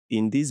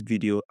in this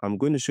video, I'm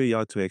going to show you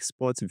how to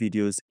export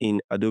videos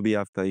in Adobe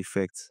After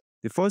Effects.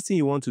 The first thing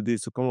you want to do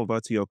is to come over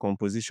to your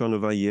composition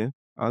over here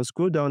and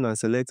scroll down and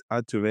select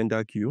Add to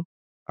Render Queue.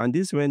 And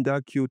this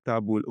Render Queue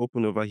tab will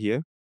open over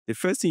here. The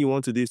first thing you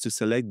want to do is to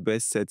select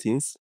Best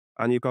Settings.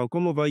 And you can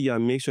come over here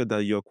and make sure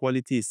that your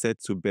quality is set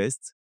to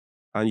Best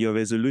and your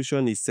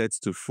resolution is set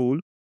to Full.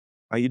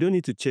 And you don't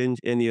need to change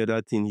any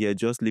other thing here,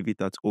 just leave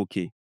it at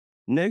OK.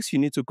 Next, you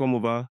need to come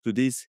over to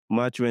this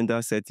Match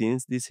Render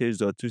Settings, this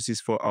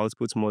H.264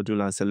 output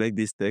module, and select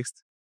this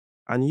text.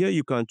 And here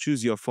you can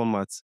choose your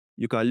format.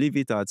 You can leave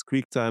it at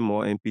QuickTime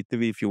or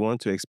MP3 if you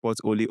want to export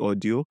only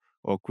audio,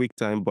 or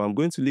QuickTime, but I'm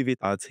going to leave it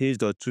at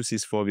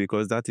H.264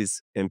 because that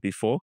is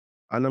MP4.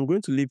 And I'm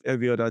going to leave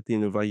every other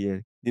thing over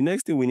here. The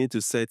next thing we need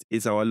to set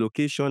is our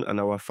location and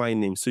our file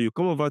name. So you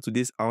come over to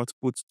this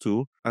Output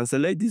tool and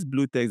select this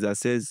blue text that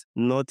says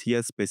Not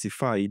Yet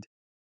Specified.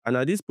 And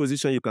at this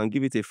position, you can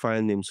give it a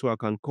file name. So I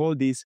can call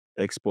this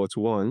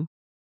Export1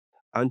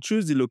 and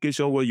choose the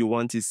location where you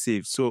want it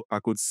saved. So I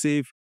could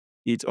save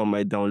it on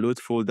my download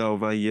folder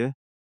over here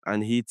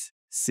and hit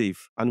Save.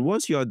 And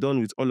once you are done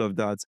with all of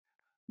that,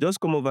 just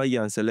come over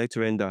here and select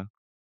Render.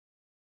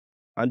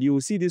 And you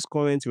will see this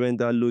current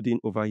render loading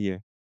over here.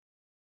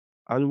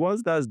 And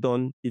once that's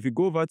done, if you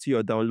go over to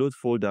your download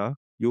folder,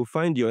 you'll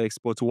find your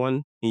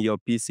Export1 in your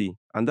PC.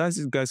 And that's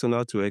it, guys, on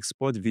how to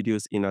export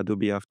videos in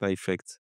Adobe After Effects.